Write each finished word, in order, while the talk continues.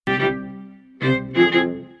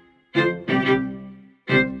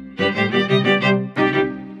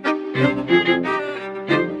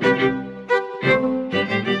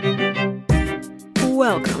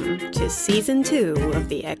Season 2 of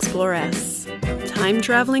the Exploress. Time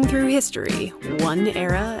traveling through history, one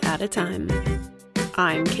era at a time.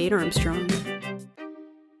 I'm Kate Armstrong.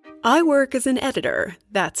 I work as an editor.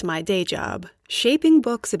 That's my day job. Shaping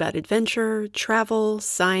books about adventure, travel,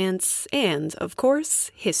 science, and, of course,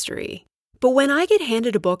 history. But when I get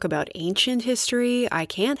handed a book about ancient history, I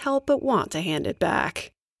can't help but want to hand it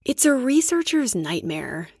back. It's a researcher's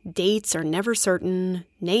nightmare. Dates are never certain,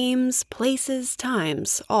 names, places,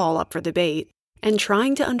 times, all up for debate. And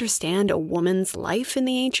trying to understand a woman's life in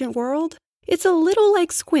the ancient world? It's a little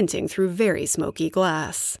like squinting through very smoky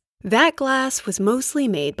glass. That glass was mostly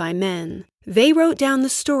made by men. They wrote down the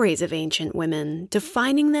stories of ancient women,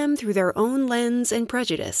 defining them through their own lens and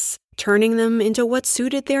prejudice, turning them into what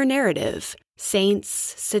suited their narrative: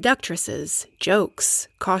 saints, seductresses, jokes,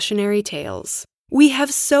 cautionary tales. We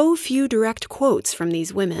have so few direct quotes from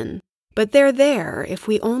these women, but they're there if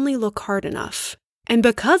we only look hard enough. And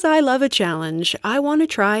because I love a challenge, I want to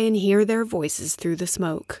try and hear their voices through the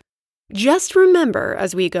smoke. Just remember,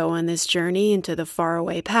 as we go on this journey into the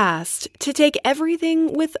faraway past, to take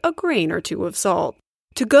everything with a grain or two of salt.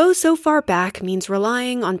 To go so far back means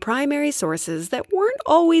relying on primary sources that weren't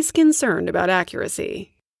always concerned about accuracy.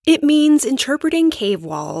 It means interpreting cave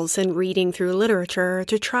walls and reading through literature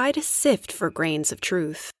to try to sift for grains of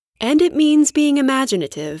truth. And it means being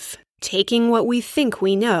imaginative, taking what we think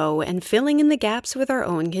we know and filling in the gaps with our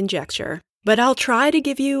own conjecture. But I'll try to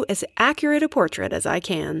give you as accurate a portrait as I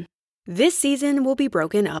can. This season will be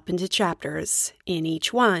broken up into chapters. In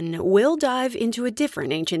each one, we'll dive into a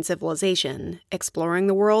different ancient civilization, exploring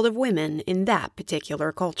the world of women in that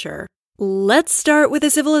particular culture. Let's start with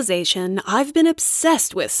a civilization I've been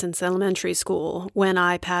obsessed with since elementary school, when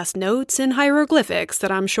I passed notes in hieroglyphics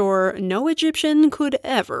that I'm sure no Egyptian could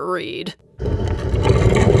ever read.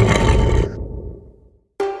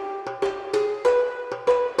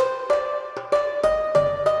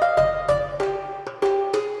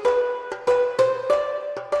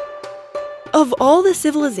 Of all the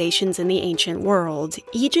civilizations in the ancient world,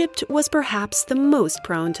 Egypt was perhaps the most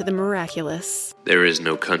prone to the miraculous. There is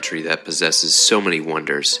no country that possesses so many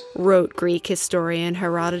wonders, wrote Greek historian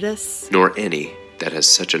Herodotus, nor any that has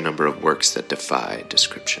such a number of works that defy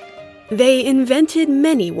description. They invented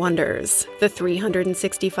many wonders: the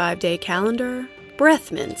 365-day calendar,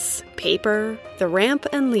 breath mints, paper, the ramp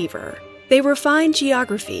and lever. They refined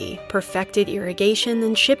geography, perfected irrigation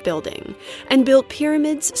and shipbuilding, and built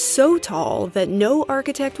pyramids so tall that no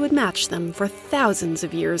architect would match them for thousands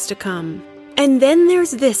of years to come. And then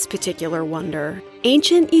there's this particular wonder.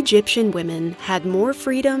 Ancient Egyptian women had more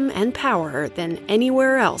freedom and power than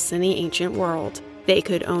anywhere else in the ancient world. They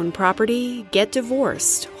could own property, get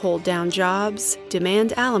divorced, hold down jobs,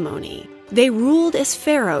 demand alimony. They ruled as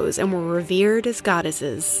pharaohs and were revered as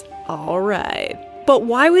goddesses. All right. But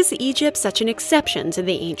why was Egypt such an exception to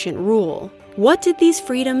the ancient rule? What did these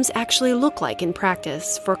freedoms actually look like in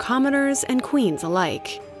practice for commoners and queens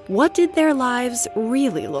alike? What did their lives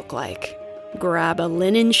really look like? Grab a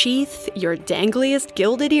linen sheath, your dangliest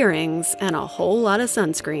gilded earrings, and a whole lot of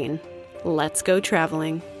sunscreen. Let's go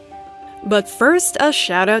traveling. But first, a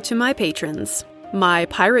shout out to my patrons. My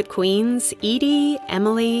pirate queens, Edie,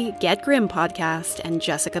 Emily, Get Grim Podcast, and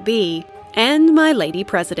Jessica B. And my lady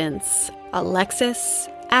presidents, Alexis,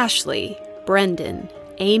 Ashley, Brendan,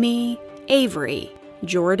 Amy, Avery,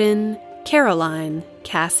 Jordan, Caroline,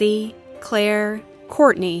 Cassie, Claire,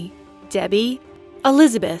 Courtney, Debbie,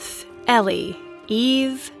 Elizabeth, Ellie,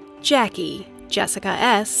 Eve, Jackie, Jessica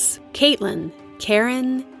S., Caitlin,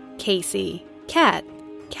 Karen, Casey, Kat,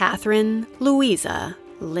 Catherine, Louisa,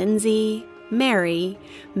 Lindsay, Mary,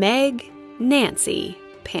 Meg, Nancy,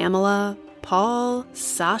 Pamela, Paul,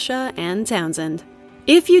 Sasha, and Townsend.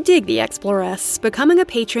 If you dig the Exploress, becoming a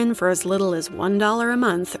patron for as little as $1 a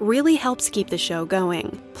month really helps keep the show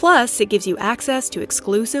going. Plus, it gives you access to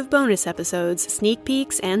exclusive bonus episodes, sneak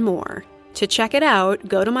peeks, and more. To check it out,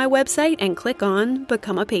 go to my website and click on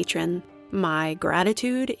Become a Patron. My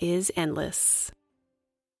gratitude is endless.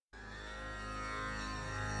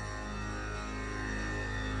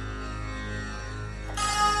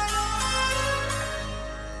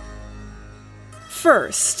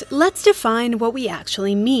 First, let's define what we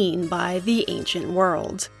actually mean by the ancient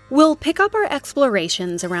world. We'll pick up our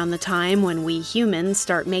explorations around the time when we humans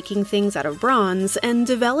start making things out of bronze and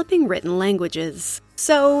developing written languages.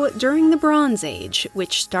 So, during the Bronze Age,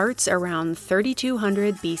 which starts around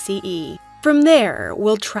 3200 BCE. From there,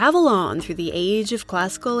 we'll travel on through the age of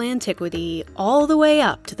classical antiquity all the way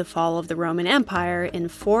up to the fall of the Roman Empire in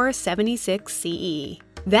 476 CE.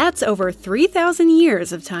 That's over 3,000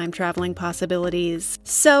 years of time-traveling possibilities,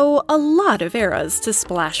 so a lot of eras to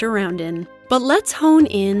splash around in. But let's hone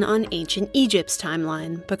in on ancient Egypt's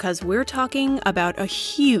timeline, because we're talking about a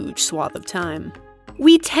huge swath of time.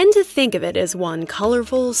 We tend to think of it as one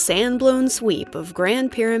colorful, sand-blown sweep of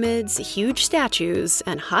grand pyramids, huge statues,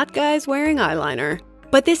 and hot guys wearing eyeliner.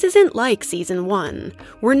 But this isn't like Season 1.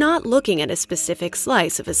 We're not looking at a specific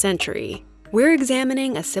slice of a century. We're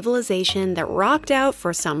examining a civilization that rocked out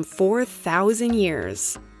for some 4,000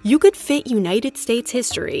 years. You could fit United States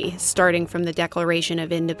history, starting from the Declaration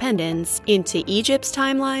of Independence, into Egypt's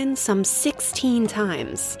timeline some 16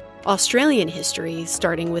 times. Australian history,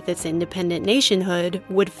 starting with its independent nationhood,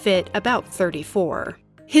 would fit about 34.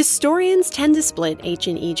 Historians tend to split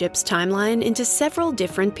ancient Egypt's timeline into several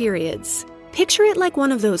different periods. Picture it like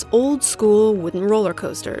one of those old-school wooden roller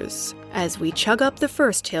coasters. As we chug up the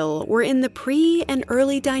first hill, we're in the pre- and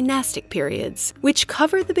early dynastic periods, which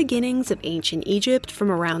cover the beginnings of ancient Egypt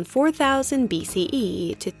from around 4000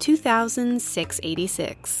 BCE to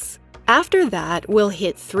 2686. After that, we'll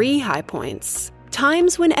hit 3 high points.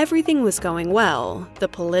 Times when everything was going well, the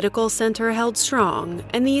political center held strong,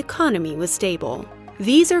 and the economy was stable.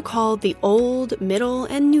 These are called the Old, Middle,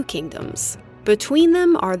 and New Kingdoms. Between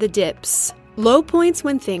them are the dips. Low points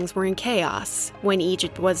when things were in chaos, when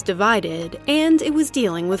Egypt was divided, and it was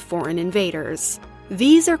dealing with foreign invaders.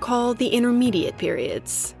 These are called the intermediate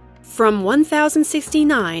periods. From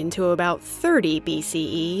 1069 to about 30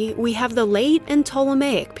 BCE, we have the late and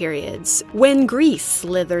Ptolemaic periods, when Greece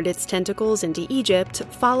slithered its tentacles into Egypt,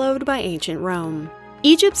 followed by ancient Rome.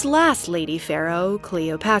 Egypt's last lady pharaoh,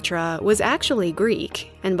 Cleopatra, was actually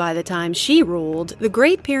Greek, and by the time she ruled, the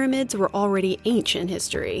Great Pyramids were already ancient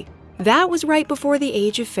history. That was right before the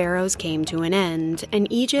age of pharaohs came to an end,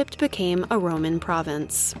 and Egypt became a Roman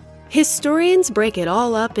province. Historians break it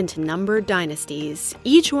all up into numbered dynasties,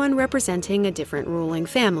 each one representing a different ruling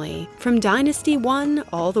family, from Dynasty 1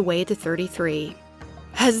 all the way to 33.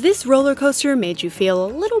 Has this roller coaster made you feel a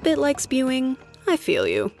little bit like spewing? I feel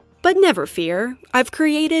you. But never fear, I've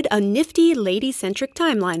created a nifty lady-centric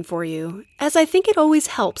timeline for you, as I think it always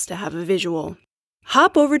helps to have a visual.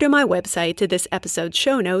 Hop over to my website to this episode's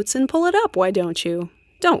show notes and pull it up, why don't you?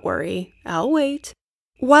 Don't worry, I'll wait.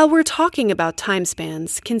 While we're talking about time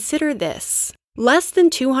spans, consider this. Less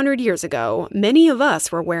than 200 years ago, many of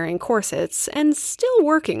us were wearing corsets and still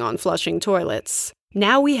working on flushing toilets.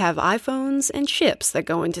 Now we have iPhones and ships that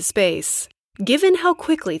go into space. Given how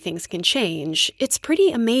quickly things can change, it's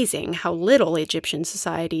pretty amazing how little Egyptian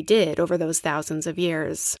society did over those thousands of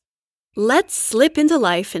years. Let's slip into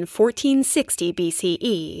life in 1460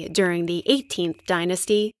 BCE during the 18th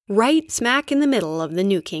dynasty, right smack in the middle of the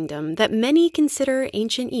New Kingdom that many consider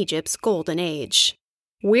ancient Egypt's golden age.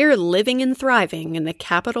 We're living and thriving in the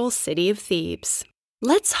capital city of Thebes.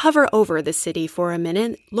 Let's hover over the city for a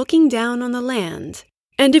minute, looking down on the land.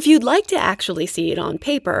 And if you'd like to actually see it on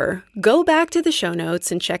paper, go back to the show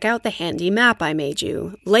notes and check out the handy map I made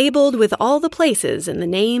you, labeled with all the places and the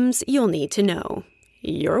names you'll need to know.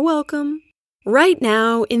 You're welcome. Right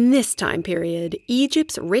now, in this time period,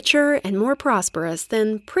 Egypt's richer and more prosperous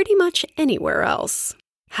than pretty much anywhere else.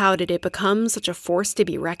 How did it become such a force to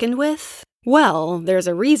be reckoned with? Well, there's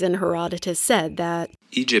a reason Herodotus said that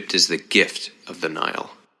Egypt is the gift of the Nile.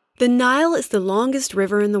 The Nile is the longest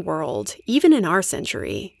river in the world, even in our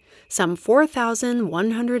century. Some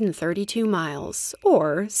 4,132 miles,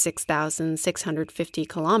 or 6,650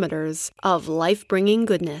 kilometers, of life-bringing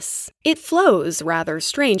goodness. It flows, rather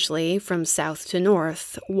strangely, from south to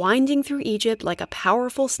north, winding through Egypt like a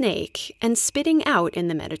powerful snake and spitting out in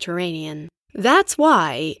the Mediterranean. That's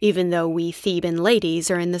why, even though we Theban ladies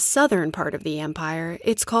are in the southern part of the empire,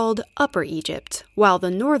 it's called Upper Egypt, while the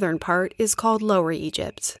northern part is called Lower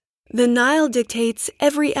Egypt. The Nile dictates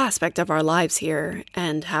every aspect of our lives here,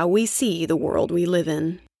 and how we see the world we live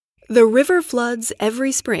in. The river floods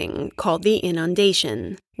every spring, called the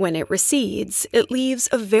inundation. When it recedes, it leaves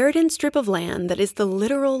a verdant strip of land that is the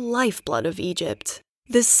literal lifeblood of Egypt.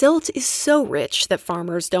 The silt is so rich that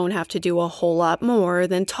farmers don't have to do a whole lot more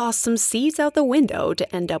than toss some seeds out the window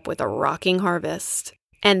to end up with a rocking harvest.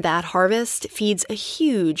 And that harvest feeds a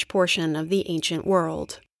huge portion of the ancient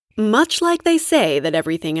world. Much like they say that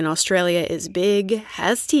everything in Australia is big,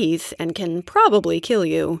 has teeth, and can probably kill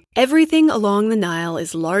you, everything along the Nile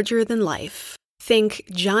is larger than life. Think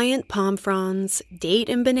giant palm fronds, date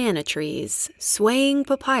and banana trees, swaying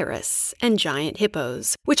papyrus, and giant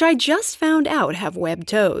hippos, which I just found out have webbed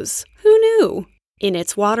toes. Who knew? In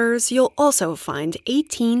its waters, you'll also find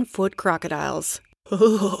 18-foot crocodiles.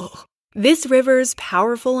 This river's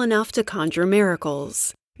powerful enough to conjure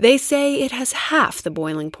miracles. They say it has half the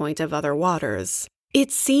boiling point of other waters.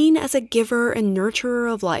 It's seen as a giver and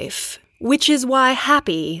nurturer of life. which is why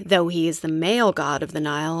Happy, though he is the male god of the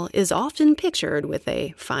Nile, is often pictured with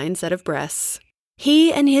a fine set of breasts.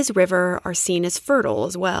 He and his river are seen as fertile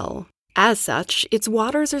as well. As such, its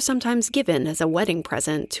waters are sometimes given as a wedding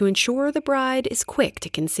present to ensure the bride is quick to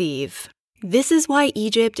conceive. This is why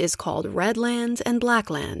Egypt is called Red Land and Black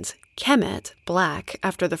Land, Kemet, black,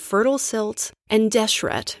 after the fertile silt, and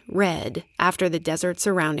Deshret, red, after the desert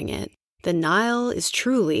surrounding it. The Nile is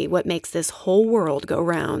truly what makes this whole world go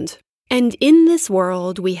round. And in this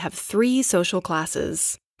world, we have 3 social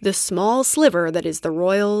classes. The small sliver that is the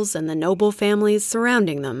royals and the noble families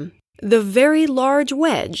surrounding them. The very large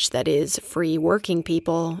wedge that is free working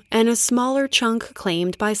people, and a smaller chunk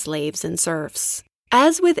claimed by slaves and serfs.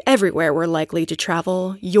 As with everywhere we're likely to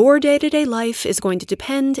travel, your day-to-day life is going to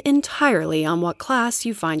depend entirely on what class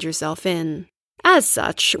you find yourself in. As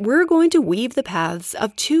such, we're going to weave the paths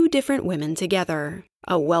of 2 different women together.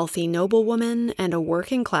 A wealthy noblewoman and a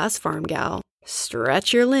working-class farm gal.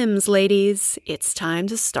 Stretch your limbs, ladies. It's time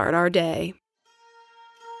to start our day.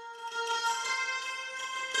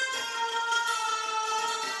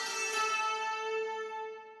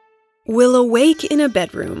 We'll awake in a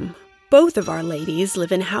bedroom. Both of our ladies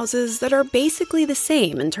live in houses that are basically the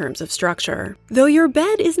same in terms of structure. Though your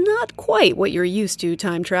bed is not quite what you're used to,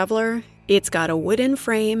 time traveler. It's got a wooden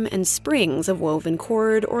frame and springs of woven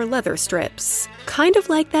cord or leather strips. Kind of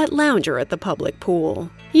like that lounger at the public pool.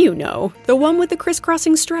 You know, the one with the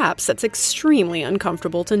crisscrossing straps that's extremely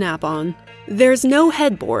uncomfortable to nap on. There's no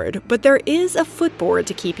headboard, but there is a footboard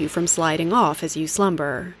to keep you from sliding off as you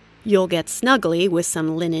slumber. You'll get snuggly with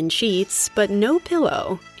some linen sheets, but no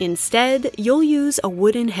pillow. Instead, you'll use a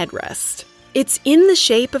wooden headrest. It's in the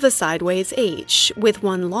shape of a sideways H, with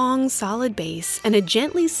one long, solid base and a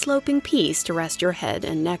gently sloping piece to rest your head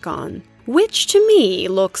and neck on. Which, to me,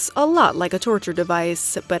 looks a lot like a torture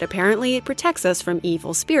device, but apparently it protects us from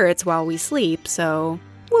evil spirits while we sleep, so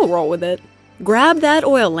we'll roll with it. Grab that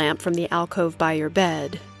oil lamp from the alcove by your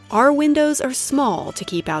bed. Our windows are small to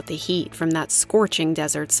keep out the heat from that scorching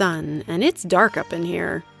desert sun, and it's dark up in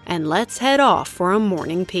here. And let's head off for a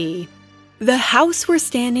morning pee. The house we're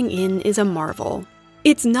standing in is a marvel.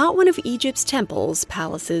 It's not one of Egypt's temples,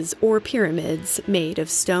 palaces, or pyramids made of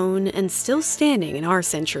stone and still standing in our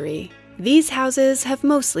century. These houses have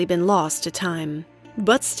mostly been lost to time.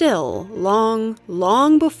 But still,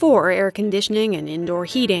 long before air conditioning and indoor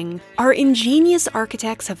heating, our ingenious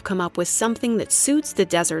architects have come up with something that suits the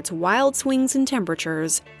desert's wild swings in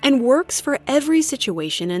temperatures and works for every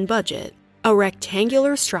situation and budget. A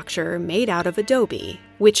rectangular structure made out of adobe,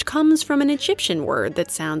 which comes from an Egyptian word that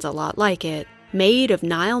sounds a lot like it, made of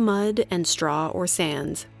Nile mud and straw or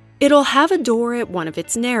sand. It'll have a door at one of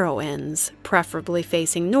its narrow ends, preferably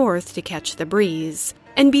facing north to catch the breeze,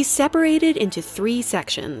 and be separated into 3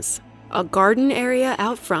 sections. A garden area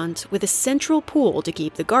out front with a central pool to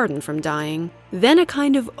keep the garden from dying, then a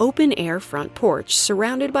kind of open-air front porch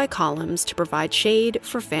surrounded by columns to provide shade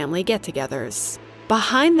for family get-togethers.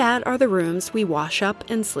 Behind that are the rooms we wash up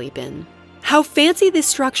and sleep in. How fancy this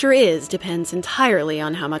structure is depends entirely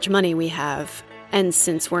on how much money we have. And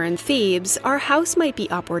since we're in Thebes, our house might be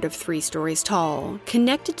upward of 3 stories tall,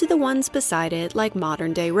 connected to the ones beside it like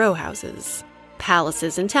modern-day row houses.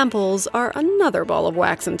 Palaces and temples are another ball of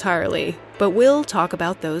wax entirely, but we'll talk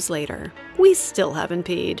about those later. We still haven't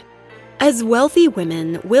peed. As wealthy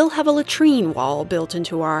women, we'll have a latrine wall built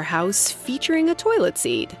into our house featuring a toilet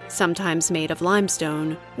seat, sometimes made of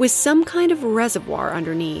limestone, with some kind of reservoir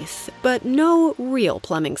underneath, but no real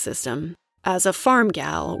plumbing system. As a farm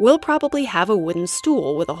gal, we'll probably have a wooden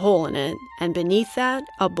stool with a hole in it, and beneath that,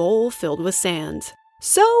 a bowl filled with sand.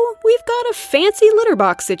 So, we've got a fancy litter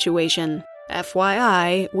box situation.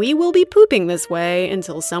 FYI, we will be pooping this way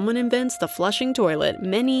until someone invents the flushing toilet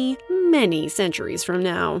many centuries from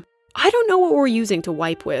now. I don't know what we're using to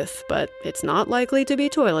wipe with, but it's not likely to be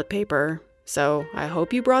toilet paper. So I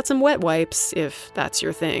hope you brought some wet wipes, if that's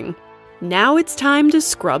your thing. Now it's time to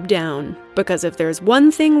scrub down, because if there's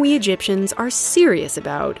one thing we Egyptians are serious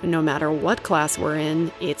about, no matter what class we're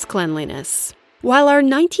in, it's cleanliness. While our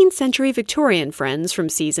 19th century Victorian friends from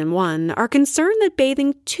Season 1 are concerned that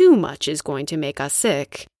bathing too much is going to make us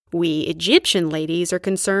sick, we Egyptian ladies are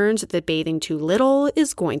concerned that bathing too little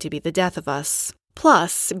is going to be the death of us.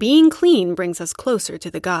 Plus, being clean brings us closer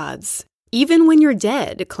to the gods. Even when you're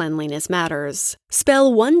dead, cleanliness matters.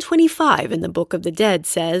 Spell 125 in the Book of the Dead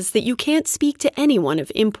says that you can't speak to anyone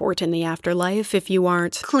of import in the afterlife if you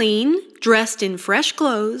aren't clean, dressed in fresh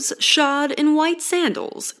clothes, shod in white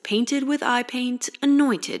sandals, painted with eye paint,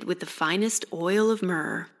 anointed with the finest oil of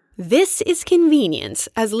myrrh. This is convenient,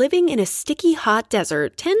 as living in a sticky hot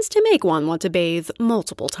desert tends to make one want to bathe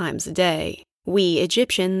multiple times a day. We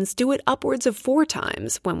Egyptians do it upwards of 4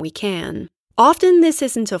 times when we can. Often this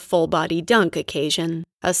isn't a full-body dunk occasion.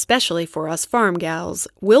 Especially for us farm gals,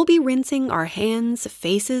 we'll be rinsing our hands,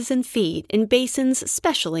 faces, and feet in basins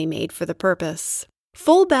specially made for the purpose.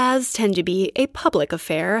 Full baths tend to be a public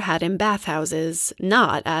affair had in bathhouses,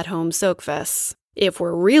 not at-home soakfests. If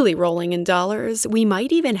we're really rolling in dollars, we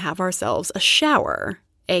might even have ourselves a shower,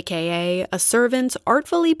 aka a servant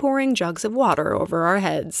artfully pouring jugs of water over our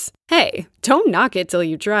heads. Hey, don't knock it till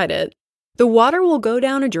you've tried it. The water will go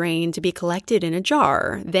down a drain to be collected in a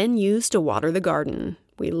jar, then used to water the garden.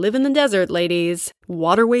 We live in the desert, ladies.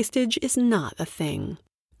 Water wastage is not a thing.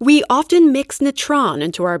 We often mix natron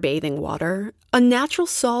into our bathing water, a natural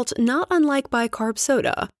salt not unlike bicarb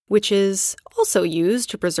soda, which is also used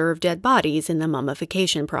to preserve dead bodies in the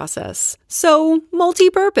mummification process. So,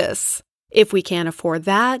 multi-purpose. If we can't afford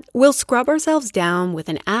that, we'll scrub ourselves down with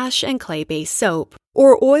an ash and clay-based soap,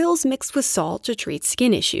 or oils mixed with salt to treat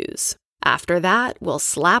skin issues. After that, we'll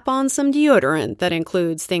slap on some deodorant that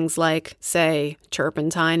includes things like, say,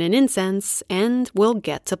 turpentine and incense, and we'll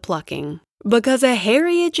get to plucking. Because a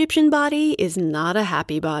hairy Egyptian body is not a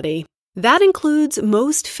happy body. That includes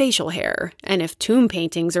most facial hair, and if tomb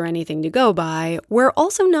paintings are anything to go by, we're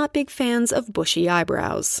also not big fans of bushy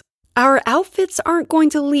eyebrows. Our outfits aren't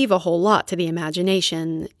going to leave a whole lot to the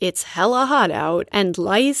imagination. It's hella hot out, and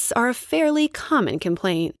lice are a fairly common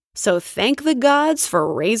complaint. So thank the gods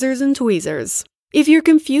for razors and tweezers. If you're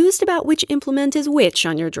confused about which implement is which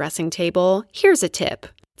on your dressing table, here's a tip.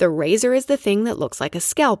 The razor is the thing that looks like a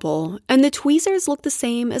scalpel, and the tweezers look the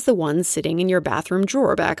same as the ones sitting in your bathroom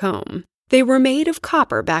drawer back home. They were made of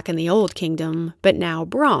copper back in the Old Kingdom, but now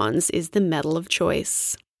bronze is the metal of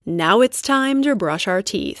choice. Now it's time to brush our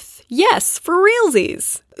teeth. Yes, for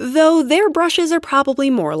realsies! Though their brushes are probably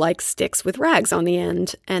more like sticks with rags on the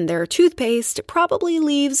end, and their toothpaste probably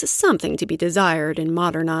leaves something to be desired in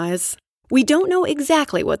modern eyes. We don't know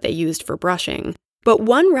exactly what they used for brushing, but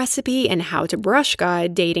one recipe and how-to-brush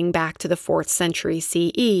guide dating back to the 4th century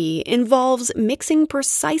CE involves mixing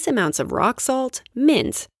precise amounts of rock salt,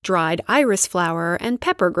 mint, dried iris flower, and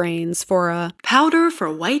pepper grains for a powder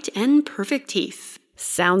for white and perfect teeth.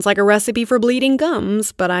 Sounds like a recipe for bleeding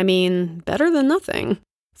gums, but I mean, better than nothing.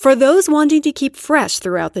 For those wanting to keep fresh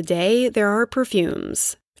throughout the day, there are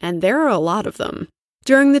perfumes, and there are a lot of them.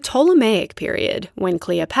 During the Ptolemaic period, when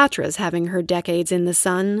Cleopatra's having her decades in the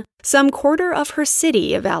sun, some quarter of her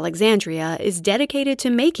city of Alexandria is dedicated to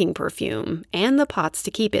making perfume and the pots to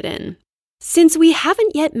keep it in. Since we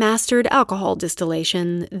haven't yet mastered alcohol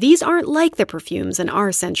distillation, these aren't like the perfumes in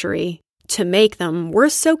our century. To make them, we're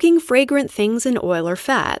soaking fragrant things in oil or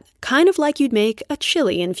fat, kind of like you'd make a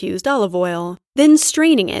chili-infused olive oil, then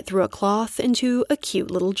straining it through a cloth into a cute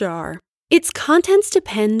little jar. Its contents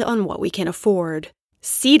depend on what we can afford.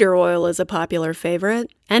 Cedar oil is a popular favorite,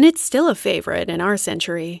 and it's still a favorite in our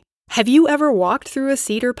century. Have you ever walked through a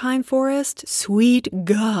cedar pine forest? Sweet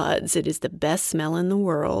gods, it is the best smell in the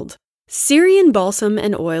world. Syrian balsam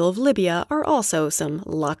and oil of Libya are also some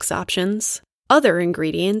luxe options. Other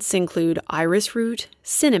ingredients include iris root,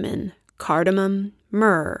 cinnamon, cardamom,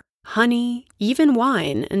 myrrh, honey, even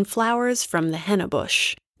wine, and flowers from the henna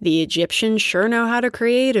bush. The Egyptians sure know how to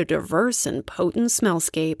create a diverse and potent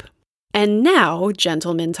smellscape. And now,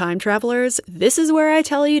 gentlemen time travelers, this is where I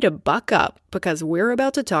tell you to buck up, because we're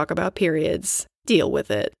about to talk about periods. Deal with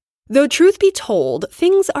it. Though truth be told,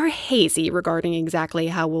 things are hazy regarding exactly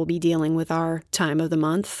how we'll be dealing with our time of the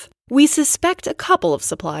month. We suspect a couple of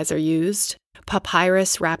supplies are used.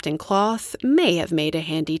 Papyrus wrapped in cloth may have made a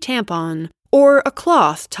handy tampon, or a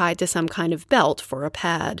cloth tied to some kind of belt for a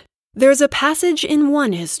pad. There's a passage in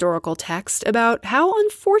one historical text about how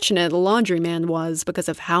unfortunate a laundryman was because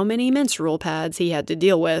of how many menstrual pads he had to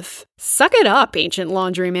deal with. Suck it up, ancient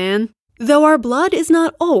laundryman! Though our blood is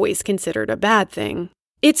not always considered a bad thing.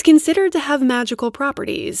 It's considered to have magical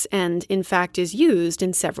properties, and in fact is used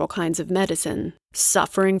in several kinds of medicine.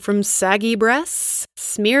 Suffering from saggy breasts?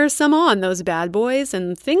 Smear some on those bad boys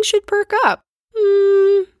and things should perk up.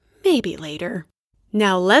 Maybe later.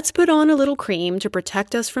 Now let's put on a little cream to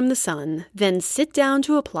protect us from the sun, then sit down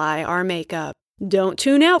to apply our makeup. Don't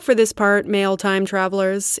tune out for this part, male time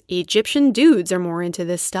travelers. Egyptian dudes are more into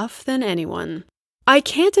this stuff than anyone. I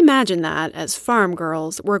can't imagine that, as farm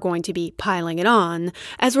girls, we're going to be piling it on,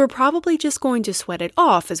 as we're probably just going to sweat it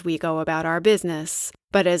off as we go about our business.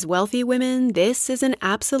 But as wealthy women, this is an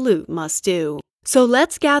absolute must-do. So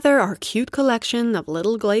let's gather our cute collection of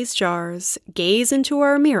little glazed jars, gaze into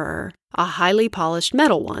our mirror, a highly polished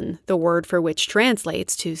metal one, the word for which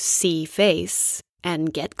translates to see face,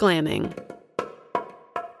 and get glamming.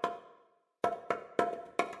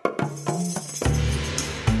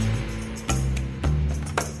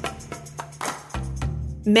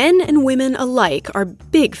 Men and women alike are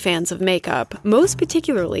big fans of makeup, most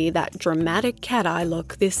particularly that dramatic cat-eye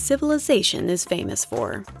look this civilization is famous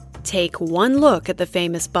for. Take one look at the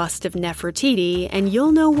famous bust of Nefertiti and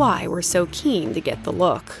you'll know why we're so keen to get the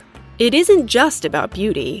look. It isn't just about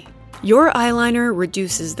beauty. Your eyeliner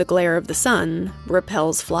reduces the glare of the sun,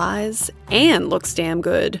 repels flies, and looks damn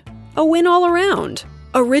good. A win all around.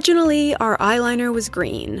 Originally, our eyeliner was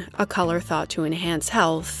green, a color thought to enhance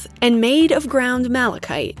health, and made of ground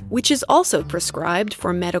malachite, which is also prescribed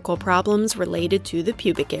for medical problems related to the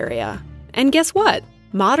pubic area. And guess what?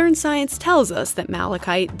 Modern science tells us that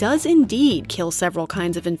malachite does indeed kill several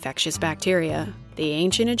kinds of infectious bacteria. The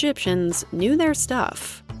ancient Egyptians knew their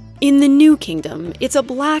stuff. In the New Kingdom, it's a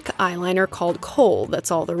black eyeliner called kohl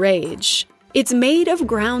that's all the rage. It's made of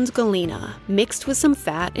ground galena, mixed with some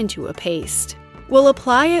fat into a paste. We'll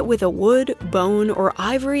apply it with a wood, bone, or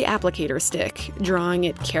ivory applicator stick, drawing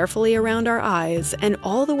it carefully around our eyes and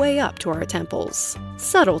all the way up to our temples.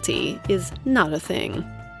 Subtlety is not a thing.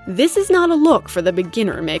 This is not a look for the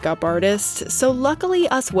beginner makeup artist, so luckily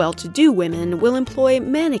us well-to-do women will employ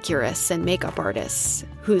manicurists and makeup artists,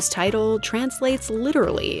 whose title translates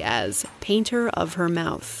literally as painter of her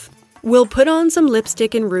mouth. We'll put on some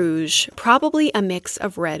lipstick and rouge, probably a mix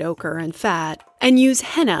of red ochre and fat, and use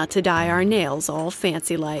henna to dye our nails all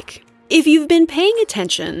fancy-like. If you've been paying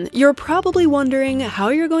attention, you're probably wondering how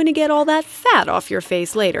you're going to get all that fat off your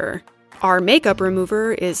face later. Our makeup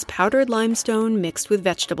remover is powdered limestone mixed with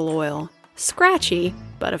vegetable oil. Scratchy,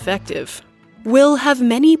 but effective. We'll have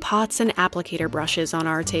many pots and applicator brushes on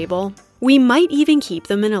our table. We might even keep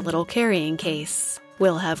them in a little carrying case.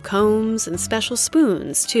 We'll have combs and special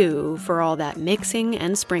spoons, too, for all that mixing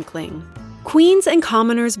and sprinkling. Queens and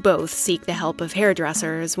commoners both seek the help of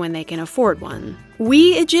hairdressers when they can afford one.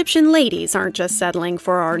 We Egyptian ladies aren't just settling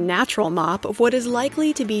for our natural mop of what is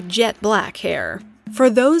likely to be jet black hair. For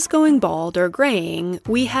those going bald or graying,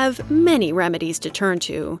 we have many remedies to turn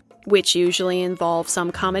to, which usually involve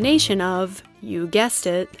some combination of, you guessed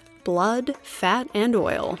it, blood, fat, and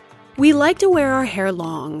oil. We like to wear our hair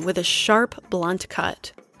long with a sharp, blunt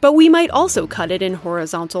cut. But we might also cut it in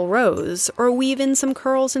horizontal rows or weave in some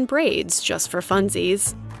curls and braids just for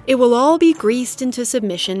funsies. It will all be greased into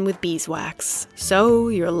submission with beeswax, so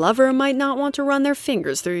your lover might not want to run their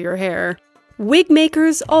fingers through your hair. Wig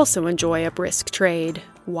makers also enjoy a brisk trade.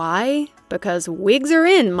 Why? Because wigs are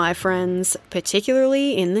in, my friends,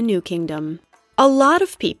 particularly in the New Kingdom. A lot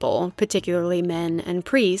of people, particularly men and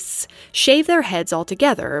priests, shave their heads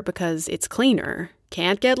altogether because it's cleaner.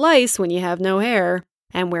 Can't get lice when you have no hair.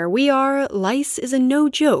 And where we are, lice is a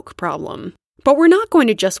no-joke problem. But we're not going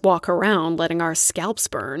to just walk around letting our scalps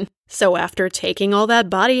burn. So after taking all that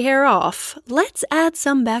body hair off, let's add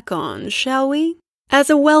some back on, shall we? As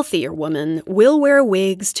a wealthier woman, we'll wear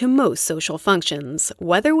wigs to most social functions,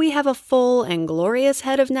 whether we have a full and glorious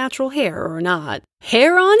head of natural hair or not.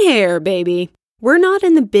 Hair on hair, baby! We're not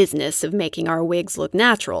in the business of making our wigs look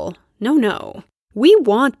natural. No. We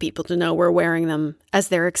want people to know we're wearing them, as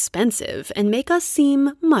they're expensive and make us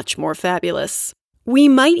seem much more fabulous. We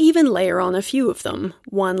might even layer on a few of them,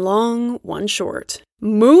 one long, one short.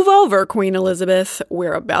 Move over, Queen Elizabeth,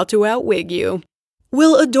 we're about to outwig you.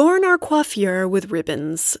 We'll adorn our coiffure with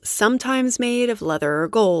ribbons, sometimes made of leather or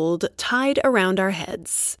gold, tied around our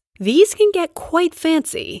heads. These can get quite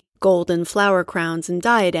fancy, golden flower crowns and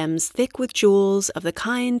diadems thick with jewels of the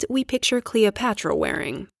kind we picture Cleopatra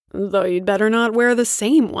wearing. Though you'd better not wear the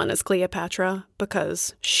same one as Cleopatra,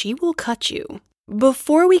 because she will cut you.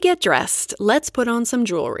 Before we get dressed, let's put on some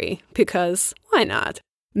jewelry, because why not?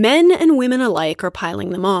 Men and women alike are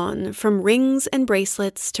piling them on, from rings and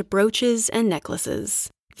bracelets to brooches and necklaces.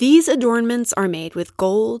 These adornments are made with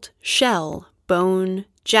gold, shell, bone,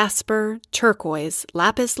 jasper, turquoise,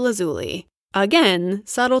 lapis lazuli. Again,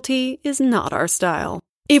 subtlety is not our style.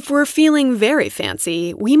 If we're feeling very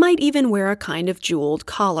fancy, we might even wear a kind of jeweled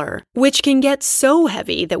collar, which can get so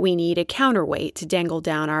heavy that we need a counterweight to dangle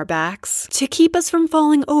down our backs to keep us from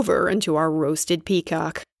falling over into our roasted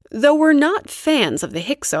peacock. Though we're not fans of the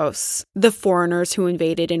Hyksos, the foreigners who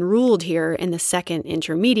invaded and ruled here in the Second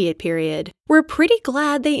Intermediate Period, we're pretty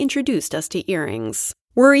glad they introduced us to earrings.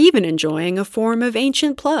 We're even enjoying a form of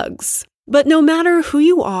ancient plugs. But no matter who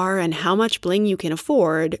you are and how much bling you can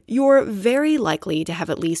afford, you're very likely to have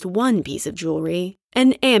at least one piece of jewelry,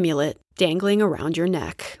 an amulet dangling around your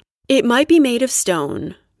neck. It might be made of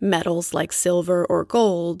stone, metals like silver or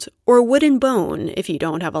gold, or wood and bone if you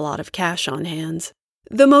don't have a lot of cash on hand.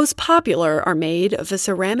 The most popular are made of a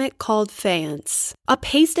ceramic called faience, a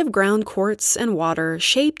paste of ground quartz and water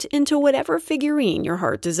shaped into whatever figurine your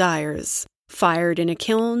heart desires, fired in a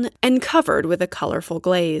kiln and covered with a colorful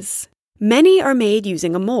glaze. Many are made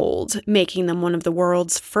using a mold, making them one of the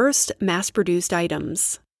world's first mass-produced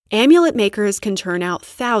items. Amulet makers can turn out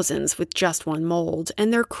thousands with just one mold,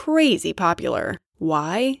 and they're crazy popular.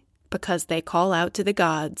 Why? Because they call out to the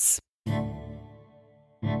gods.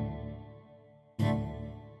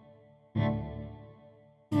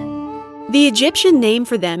 The Egyptian name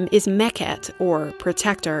for them is Mekhet, or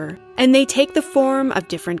protector, and they take the form of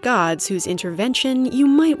different gods whose intervention you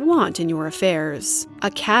might want in your affairs.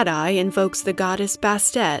 A cat eye invokes the goddess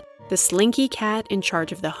Bastet, the slinky cat in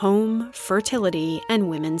charge of the home, fertility, and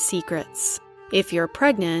women's secrets. If you're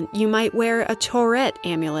pregnant, you might wear a Tauret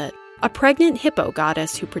amulet, a pregnant hippo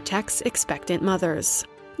goddess who protects expectant mothers.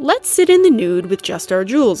 Let's sit in the nude with just our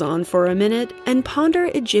jewels on for a minute and ponder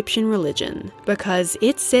Egyptian religion, because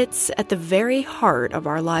it sits at the very heart of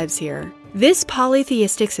our lives here. This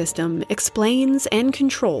polytheistic system explains and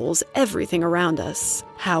controls everything around us: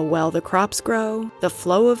 how well the crops grow, the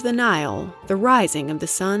flow of the Nile, the rising of the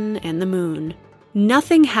sun and the moon.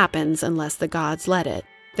 Nothing happens unless the gods let it.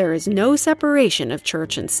 There is no separation of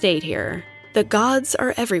church and state here. The gods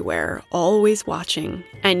are everywhere, always watching,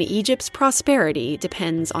 and Egypt's prosperity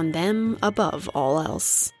depends on them above all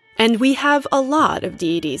else. And we have a lot of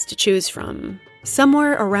deities to choose from,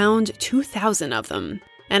 somewhere around 2,000 of them,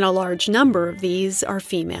 and a large number of these are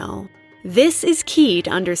female. This is key to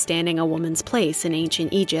understanding a woman's place in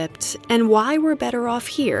ancient Egypt, and why we're better off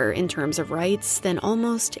here in terms of rights than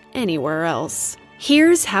almost anywhere else.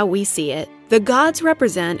 Here's how we see it. The gods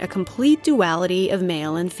represent a complete duality of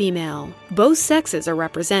male and female. Both sexes are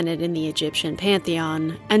represented in the Egyptian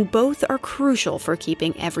pantheon, and both are crucial for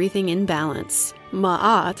keeping everything in balance.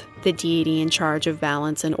 Ma'at, the deity in charge of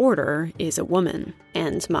balance and order, is a woman,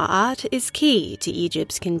 and Ma'at is key to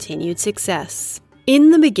Egypt's continued success.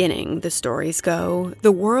 In the beginning, the stories go,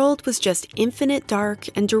 the world was just infinite dark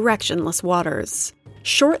and directionless waters.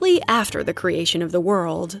 Shortly after the creation of the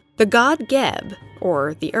world, the god Geb,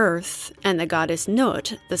 or the earth, and the goddess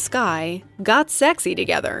Nut, the sky, got sexy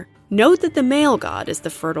together. Note that the male god is the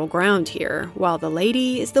fertile ground here, while the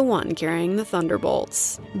lady is the one carrying the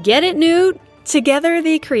thunderbolts. Get it, Newt? Together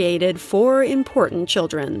they created 4 important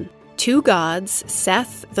children. 2 gods,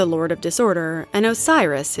 Seth, the lord of disorder, and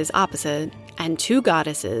Osiris, his opposite, and 2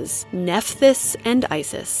 goddesses, Nephthys and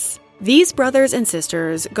Isis. These brothers and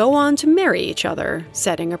sisters go on to marry each other,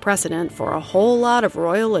 setting a precedent for a whole lot of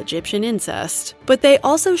royal Egyptian incest. But they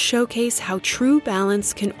also showcase how true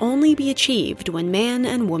balance can only be achieved when man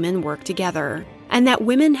and woman work together, and that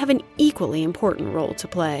women have an equally important role to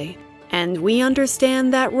play. And we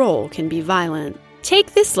understand that role can be violent.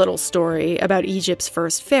 Take this little story about Egypt's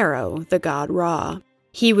first pharaoh, the god Ra.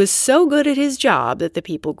 He was so good at his job that the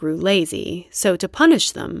people grew lazy, so to punish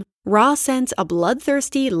them, Ra sent a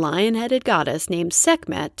bloodthirsty, lion-headed goddess named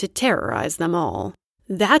Sekhmet to terrorize them all.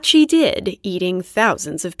 That she did, eating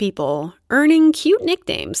thousands of people, earning cute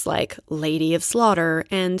nicknames like Lady of Slaughter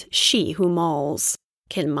and She Who Mauls.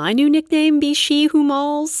 Can my new nickname be She Who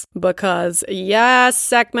Mauls? Because, yes,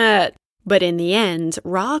 Sekhmet! But in the end,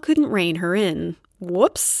 Ra couldn't rein her in.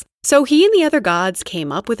 Whoops. So he and the other gods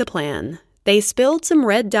came up with a plan. They spilled some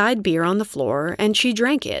red-dyed beer on the floor, and she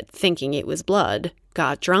drank it, thinking it was blood,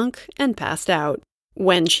 got drunk, and passed out.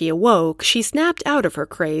 When she awoke, she snapped out of her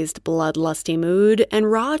crazed, bloodlusty mood,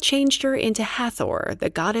 and Ra changed her into Hathor, the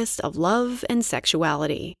goddess of love and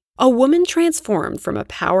sexuality. A woman transformed from a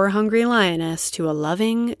power-hungry lioness to a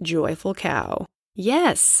loving, joyful cow.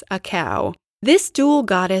 Yes, a cow. This dual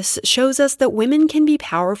goddess shows us that women can be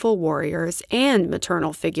powerful warriors and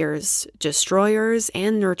maternal figures, destroyers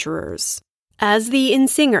and nurturers. As the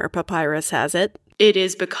Insinger papyrus has it, it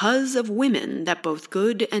is because of women that both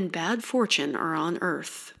good and bad fortune are on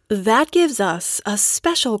earth. That gives us a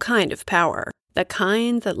special kind of power, the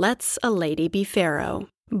kind that lets a lady be pharaoh.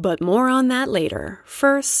 But more on that later.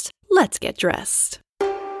 First, let's get dressed.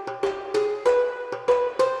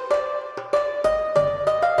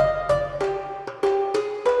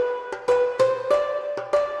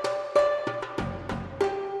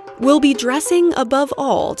 We'll be dressing above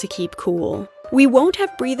all to keep cool. We won't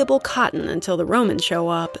have breathable cotton until the Romans show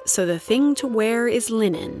up, so the thing to wear is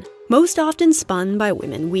linen, most often spun by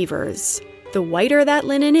women weavers. The whiter that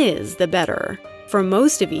linen is, the better. For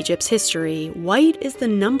most of Egypt's history, white is the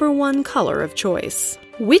 #1 color of choice.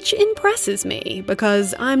 Which impresses me,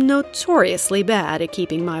 because I'm notoriously bad at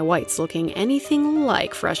keeping my whites looking anything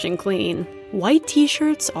like fresh and clean. White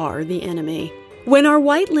t-shirts are the enemy. When our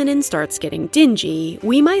white linen starts getting dingy,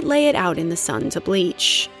 we might lay it out in the sun to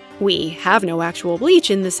bleach. We have no actual bleach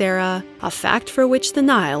in this era, a fact for which the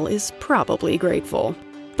Nile is probably grateful.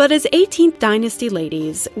 But as 18th dynasty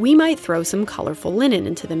ladies, we might throw some colorful linen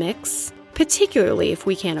into the mix. particularly if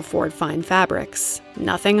we can't afford fine fabrics.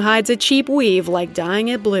 Nothing hides a cheap weave like dyeing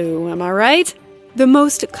it blue, am I right? The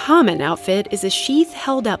most common outfit is a sheath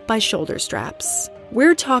held up by shoulder straps.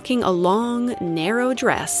 We're talking a long, narrow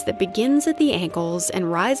dress that begins at the ankles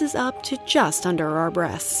and rises up to just under our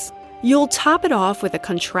breasts. You'll top it off with a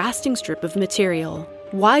contrasting strip of material,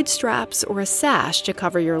 wide straps or a sash to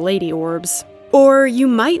cover your lady orbs. Or you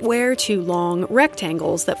might wear 2 long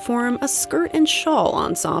rectangles that form a skirt and shawl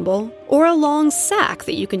ensemble, or a long sack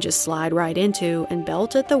that you can just slide right into and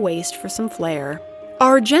belt at the waist for some flair.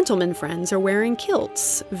 Our gentlemen friends are wearing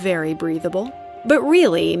kilts, very breathable. But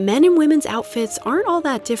really, men and women's outfits aren't all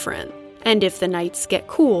that different. And if the nights get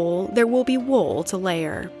cool, there will be wool to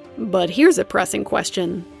layer. But here's a pressing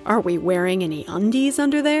question. Are we wearing any undies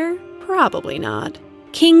under there? Probably not.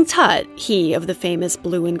 King Tut, he of the famous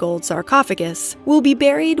blue and gold sarcophagus, will be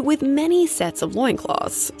buried with many sets of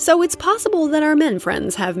loincloths, so it's possible that our men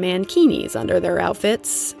friends have mankinis under their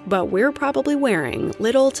outfits, but we're probably wearing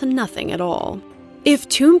little to nothing at all. If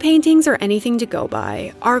tomb paintings are anything to go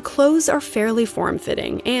by, our clothes are fairly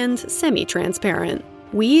form-fitting and semi-transparent.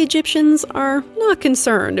 We Egyptians are not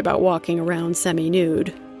concerned about walking around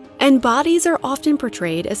semi-nude. And bodies are often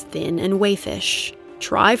portrayed as thin and waifish.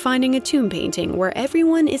 Try finding a tomb painting where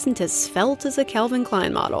everyone isn't as svelte as a Calvin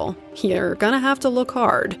Klein model. You're gonna have to look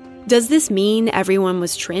hard. Does this mean everyone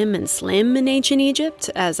was trim and slim in ancient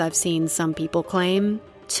Egypt, as I've seen some people claim?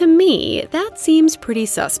 To me, that seems pretty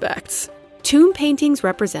suspect. Tomb paintings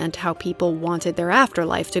represent how people wanted their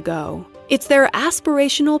afterlife to go. It's their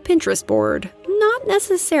aspirational Pinterest board, not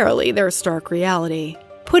necessarily their stark reality.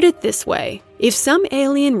 Put it this way, if some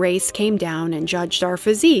alien race came down and judged our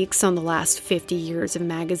physiques on the last 50 years of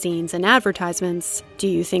magazines and advertisements, do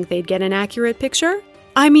you think they'd get an accurate picture?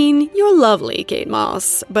 I mean, you're lovely, Kate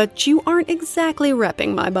Moss, but you aren't exactly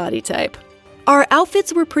repping my body type. Our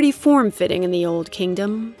outfits were pretty form-fitting in the Old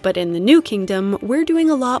Kingdom, but in the New Kingdom, we're doing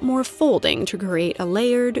a lot more folding to create a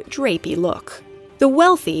layered, drapey look. The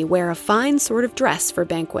wealthy wear a fine sort of dress for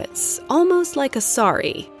banquets, almost like a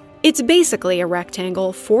sari. It's basically a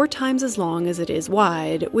rectangle 4 times as long as it is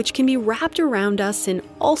wide, which can be wrapped around us in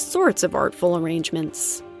all sorts of artful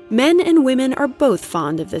arrangements. Men and women are both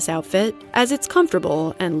fond of this outfit, as it's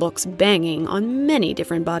comfortable and looks banging on many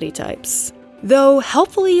different body types. Though,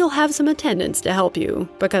 helpfully you'll have some attendants to help you,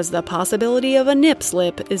 because the possibility of a nip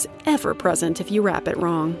slip is ever present if you wrap it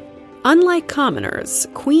wrong. Unlike commoners,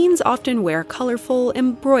 queens often wear colorful,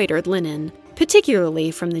 embroidered linen,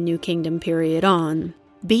 particularly from the New Kingdom period on.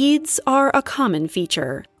 Beads are a common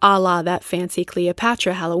feature, a la that fancy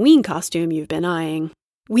Cleopatra Halloween costume you've been eyeing.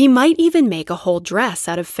 We might even make a whole dress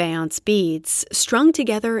out of faience beads, strung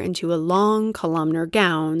together into a long columnar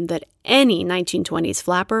gown that any 1920s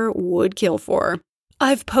flapper would kill for.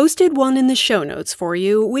 I've posted one in the show notes for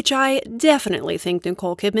you, which I definitely think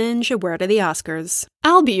Nicole Kidman should wear to the Oscars.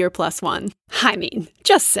 I'll be your +1. I mean,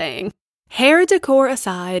 just saying. Hair decor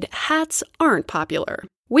aside, hats aren't popular,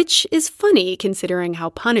 which is funny considering how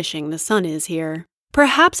punishing the sun is here.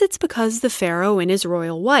 Perhaps it's because the pharaoh and his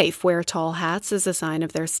royal wife wear tall hats as a sign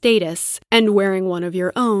of their status, and wearing one of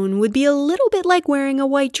your own would be a little bit like wearing a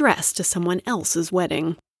white dress to someone else's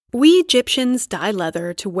wedding. We Egyptians dye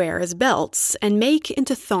leather to wear as belts and make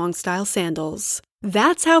into thong-style sandals.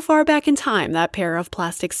 That's how far back in time that pair of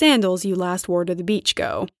plastic sandals you last wore to the beach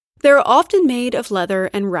go. They're often made of leather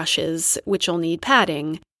and rushes, which will need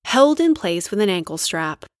padding, held in place with an ankle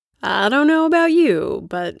strap. I don't know about you,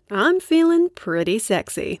 but I'm feeling pretty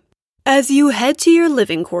sexy. As you head to your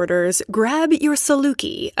living quarters, grab your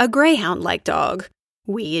Saluki, a greyhound-like dog.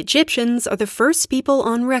 We Egyptians are the first people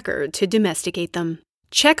on record to domesticate them.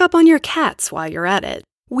 Check up on your cats while you're at it.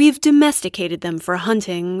 We've domesticated them for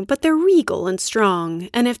hunting, but they're regal and strong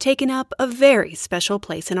and have taken up a very special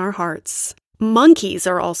place in our hearts. Monkeys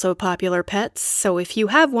are also popular pets, so if you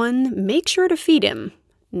have one, make sure to feed him.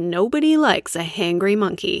 Nobody likes a hangry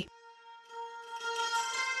monkey.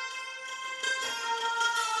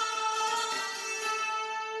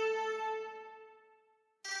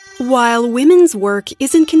 While women's work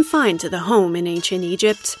isn't confined to the home in ancient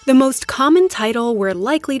Egypt, the most common title we're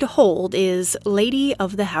likely to hold is Lady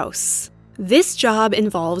of the House. This job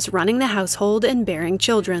involves running the household and bearing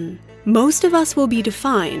children. Most of us will be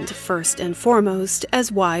defined, first and foremost,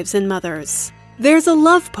 as wives and mothers. There's a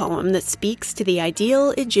love poem that speaks to the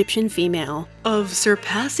ideal Egyptian female, of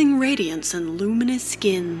surpassing radiance and luminous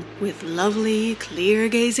skin, with lovely,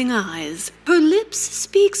 clear-gazing eyes. Her lips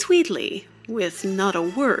speak sweetly, with not a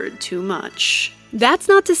word too much. That's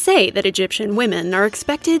not to say that Egyptian women are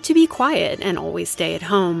expected to be quiet and always stay at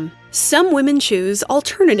home. Some women choose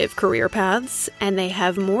alternative career paths, and they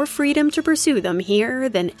have more freedom to pursue them here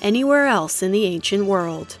than anywhere else in the ancient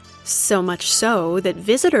world. So much so that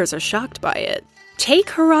visitors are shocked by it.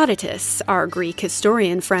 Take Herodotus, our Greek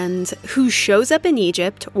historian friend, who shows up in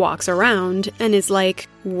Egypt, walks around, and is like,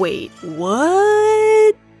 wait,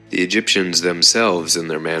 what? The Egyptians themselves and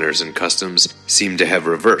their manners and customs seem to have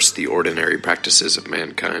reversed the ordinary practices of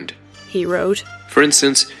mankind. He wrote. For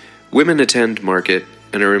instance, women attend market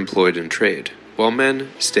and are employed in trade, while men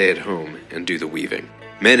stay at home and do the weaving.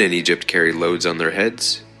 Men in Egypt carry loads on their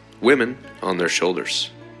heads, women on their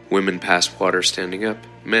shoulders. Women pass water standing up,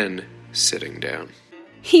 men sitting down.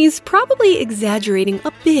 He's probably exaggerating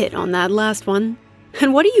a bit on that last one.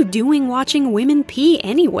 And what are you doing watching women pee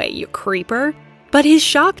anyway, you creeper? But his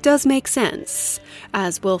shock does make sense.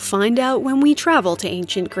 As we'll find out when we travel to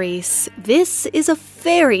ancient Greece, this is a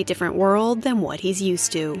very different world than what he's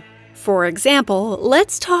used to. For example,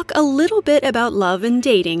 let's talk a little bit about love and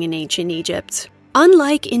dating in ancient Egypt.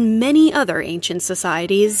 Unlike in many other ancient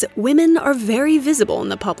societies, women are very visible in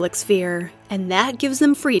the public sphere, and that gives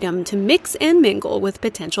them freedom to mix and mingle with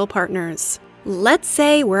potential partners. Let's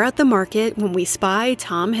say we're at the market when we spy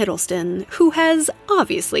Tom Hiddleston, who has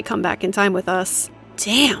obviously come back in time with us.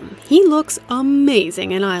 Damn, he looks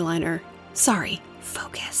amazing in eyeliner. Sorry,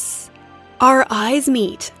 focus. Our eyes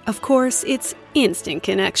meet. Of course, it's instant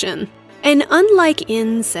connection. And unlike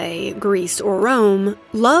in, say, Greece or Rome,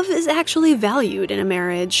 love is actually valued in a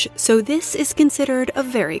marriage, so this is considered a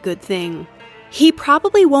very good thing. He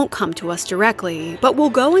probably won't come to us directly, but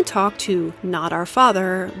we'll go and talk to not our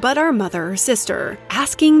father, but our mother or sister,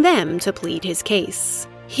 asking them to plead his case.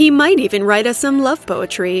 He might even write us some love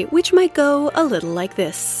poetry, which might go a little like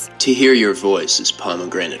this. To hear your voice is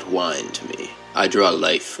pomegranate wine to me. I draw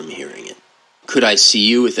life from hearing it. Could I see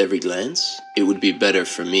you with every glance? It would be better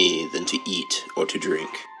for me than to eat or to drink.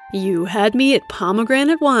 You had me at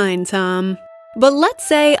pomegranate wine, Tom. But let's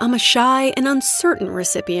say I'm a shy and uncertain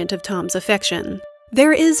recipient of Tom's affection.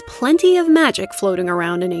 There is plenty of magic floating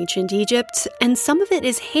around in ancient Egypt, and some of it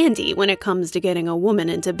is handy when it comes to getting a woman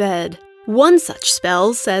into bed. One such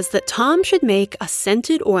spell says that Tom should make a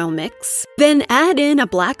scented oil mix, then add in a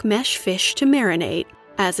black mesh fish to marinate.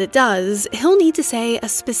 As it does, he'll need to say a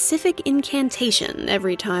specific incantation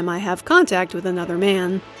every time I have contact with another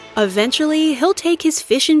man. Eventually, he'll take his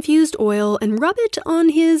fish-infused oil and rub it on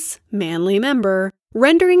his manly member,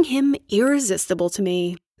 rendering him irresistible to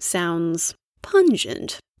me. Sounds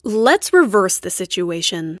pungent. Let's reverse the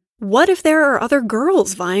situation. What if there are other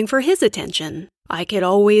girls vying for his attention? I could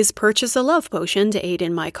always purchase a love potion to aid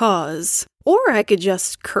in my cause. Or I could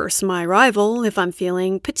just curse my rival if I'm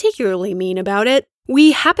feeling particularly mean about it.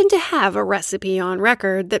 We happen to have a recipe on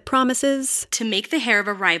record that promises to make the hair of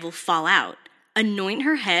a rival fall out. Anoint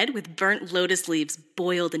her head with burnt lotus leaves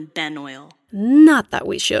boiled in ben oil. Not that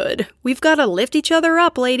we should. We've got to lift each other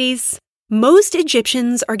up, ladies. Most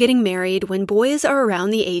Egyptians are getting married when boys are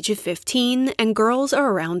around the age of 15 and girls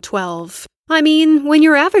are around 12. I mean, when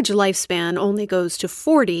your average lifespan only goes to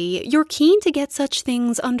 40, you're keen to get such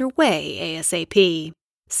things underway ASAP.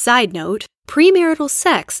 Side note, premarital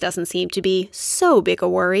sex doesn't seem to be so big a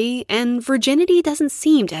worry, and virginity doesn't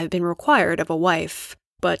seem to have been required of a wife.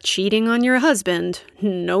 But cheating on your husband?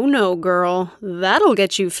 No, girl. That'll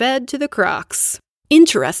get you fed to the crocs.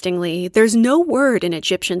 Interestingly, there's no word in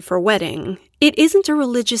Egyptian for wedding. It isn't a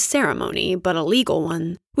religious ceremony, but a legal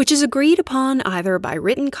one, which is agreed upon either by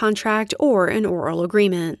written contract or an oral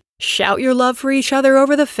agreement. Shout your love for each other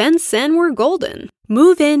over the fence and we're golden.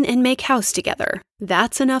 Move in and make house together.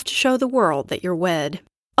 That's enough to show the world that you're wed.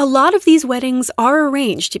 A lot of these weddings are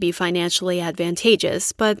arranged to be financially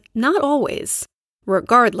advantageous, but not always.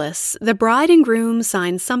 Regardless, the bride and groom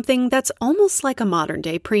sign something that's almost like a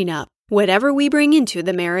modern-day prenup. Whatever we bring into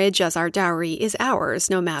the marriage as our dowry is ours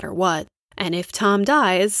no matter what. And if Tom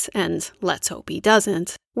dies, and let's hope he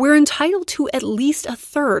doesn't, we're entitled to at least a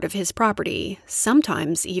third of his property,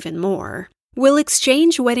 sometimes even more. We'll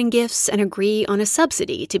exchange wedding gifts and agree on a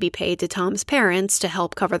subsidy to be paid to Tom's parents to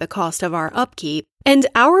help cover the cost of our upkeep, and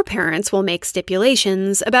our parents will make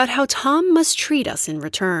stipulations about how Tom must treat us in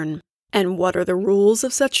return. And what are the rules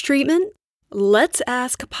of such treatment? Let's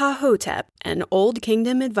ask Pahotep, an Old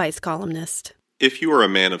Kingdom advice columnist. If you are a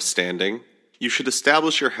man of standing, you should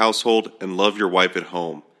establish your household and love your wife at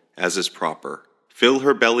home, as is proper. Fill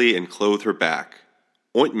her belly and clothe her back.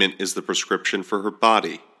 Ointment is the prescription for her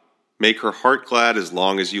body. Make her heart glad as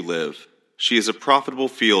long as you live. She is a profitable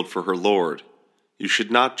field for her lord. You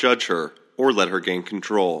should not judge her or let her gain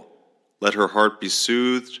control. Let her heart be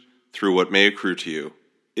soothed through what may accrue to you.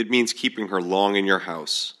 It means keeping her long in your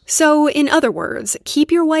house. So, in other words,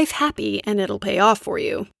 keep your wife happy and it'll pay off for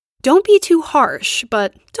you. Don't be too harsh,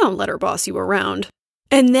 but don't let her boss you around.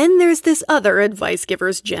 And then there's this other advice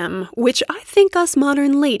giver's gem, which I think us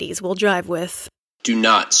modern ladies will jive with. Do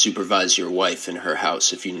not supervise your wife in her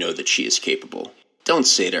house if you know that she is capable. Don't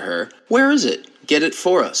say to her, "Where is it? Get it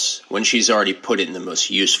for us," when she's already put it in the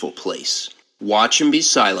most useful place. Watch and be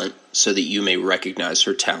silent so that you may recognize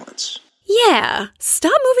her talents. Yeah,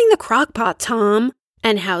 stop moving the crockpot, Tom.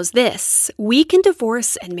 And how's this? We can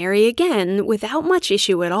divorce and marry again without much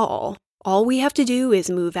issue at all. All we have to do is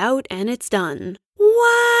move out and it's done.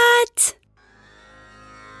 What?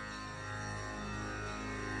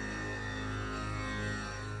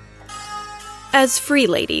 As free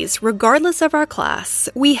ladies, regardless of our class,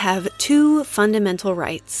 we have two fundamental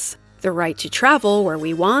rights. The right to travel where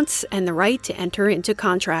we want and the right to enter into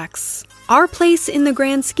contracts. Our place in the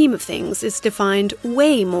grand scheme of things is defined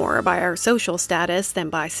way more by our social status than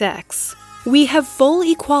by sex. We have full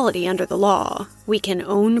equality under the law. We can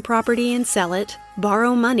own property and sell it,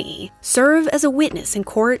 borrow money, serve as a witness in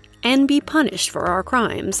court, and be punished for our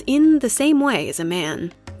crimes in the same way as a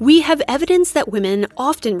man. We have evidence that women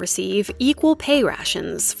often receive equal pay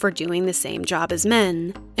rations for doing the same job as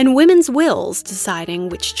men, and women's wills deciding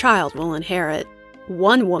which child will inherit.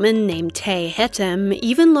 One woman named Tay Hetem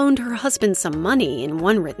even loaned her husband some money in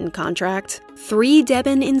one written contract, 3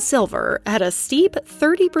 Deben in silver at a steep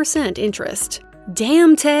 30% interest.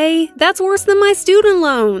 Damn, Tay, that's worse than my student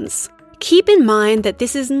loans! Keep in mind that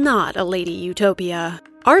this is not a lady utopia.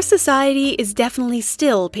 Our society is definitely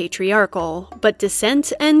still patriarchal, but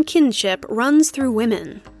descent and kinship runs through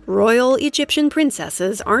women. Royal Egyptian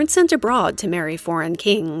princesses aren't sent abroad to marry foreign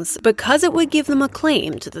kings because it would give them a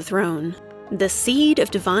claim to the throne. The seed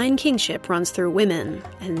of divine kingship runs through women,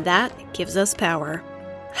 and that gives us power.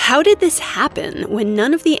 How did this happen when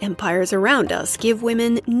none of the empires around us give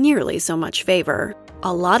women nearly so much favor?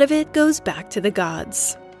 A lot of it goes back to the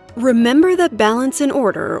gods. Remember that balance and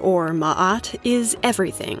order, or ma'at, is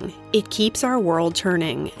everything. It keeps our world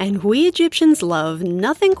turning, and we Egyptians love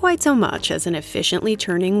nothing quite so much as an efficiently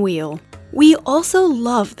turning wheel. We also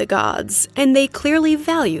love the gods, and they clearly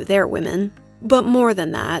value their women. But more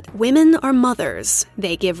than that, women are mothers.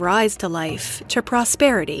 They give rise to life, to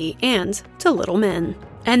prosperity, and to little men.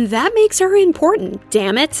 And that makes her important,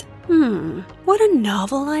 damn it! What a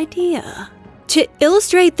novel idea. To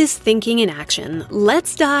illustrate this thinking in action,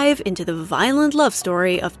 let's dive into the violent love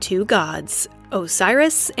story of two gods,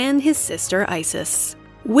 Osiris and his sister Isis.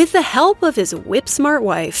 With the help of his whip-smart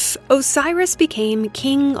wife, Osiris became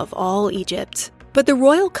king of all Egypt. But the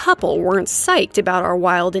royal couple weren't psyched about our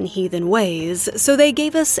wild and heathen ways, so they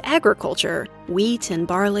gave us agriculture, wheat and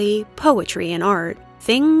barley, poetry and art.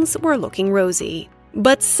 Things were looking rosy.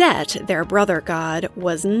 But Set, their brother god,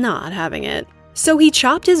 was not having it. So he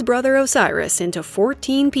chopped his brother Osiris into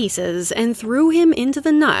 14 pieces and threw him into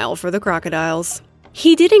the Nile for the crocodiles.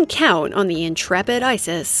 He didn't count on the intrepid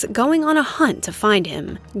Isis going on a hunt to find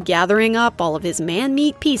him, gathering up all of his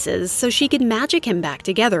man-meat pieces so she could magic him back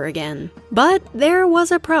together again. But there was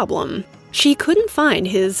a problem. She couldn't find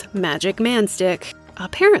his magic man-stick.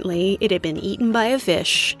 Apparently, it had been eaten by a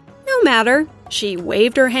fish. No matter. She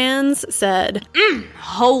waved her hands, said,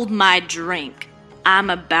 Hold my drink. I'm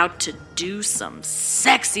about to do some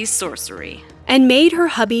sexy sorcery. And made her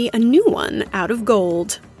hubby a new one out of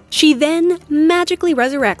gold. She then magically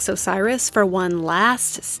resurrects Osiris for one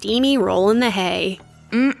last steamy roll in the hay.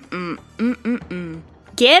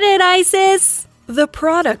 Get it, Isis? The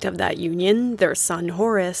product of that union, their son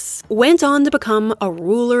Horus, went on to become a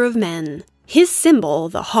ruler of men. His symbol,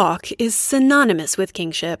 the hawk, is synonymous with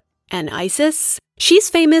kingship. And Isis? She's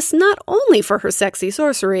famous not only for her sexy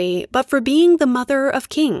sorcery, but for being the mother of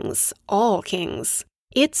kings, all kings.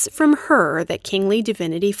 It's from her that kingly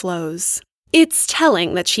divinity flows. It's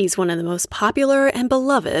telling that she's one of the most popular and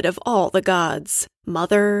beloved of all the gods.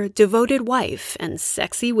 Mother, devoted wife, and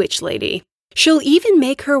sexy witch lady. She'll even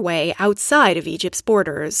make her way outside of Egypt's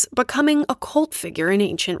borders, becoming a cult figure in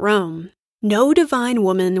ancient Rome. No divine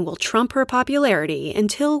woman will trump her popularity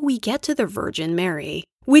until we get to the Virgin Mary.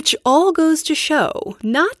 Which all goes to show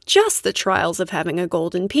not just the trials of having a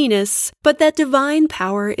golden penis, but that divine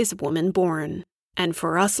power is woman-born. And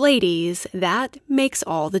for us ladies, that makes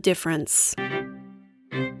all the difference.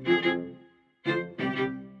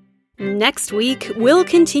 Next week, we'll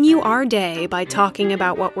continue our day by talking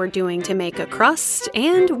about what we're doing to make a crust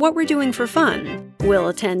and what we're doing for fun. We'll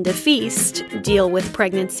attend a feast, deal with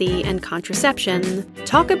pregnancy and contraception,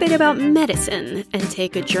 talk a bit about medicine, and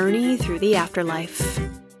take a journey through the afterlife.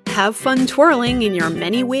 Have fun twirling in your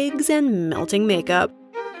many wigs and melting makeup.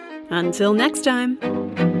 Until next time.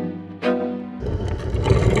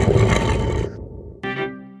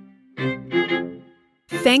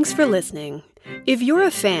 Thanks for listening. If you're a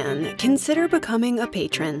fan, consider becoming a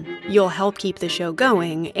patron. You'll help keep the show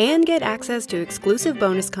going and get access to exclusive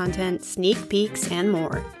bonus content, sneak peeks, and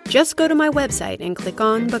more. Just go to my website and click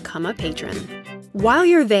on Become a Patron. While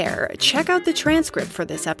you're there, check out the transcript for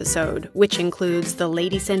this episode, which includes the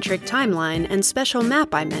lady-centric timeline and special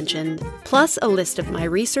map I mentioned, plus a list of my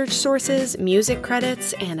research sources, music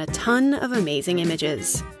credits, and a ton of amazing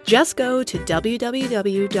images. Just go to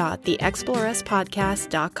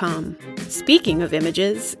www.theexploresspodcast.com. Speaking of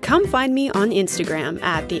images, come find me on Instagram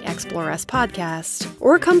at The Exploress Podcast,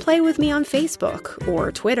 or come play with me on Facebook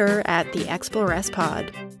or Twitter at The Exploress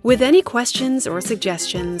Pod. With any questions or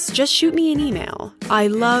suggestions, just shoot me an email. I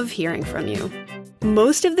love hearing from you.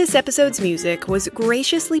 Most of this episode's music was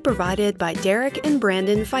graciously provided by Derek and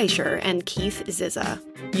Brandon Fleischer and Keith Zizza.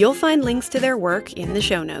 You'll find links to their work in the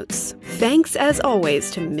show notes. Thanks as always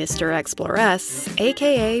to Mr. Exploress,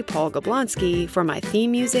 aka Paul Gablonsky, for my theme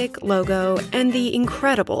music, logo, and the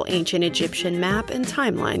incredible ancient Egyptian map and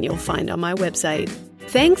timeline you'll find on my website.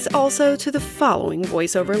 Thanks also to the following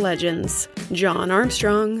voiceover legends: John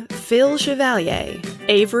Armstrong, Phil Chevalier,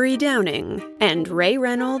 Avery Downing, and Ray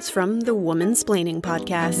Reynolds from the Womansplaining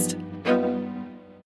Podcast.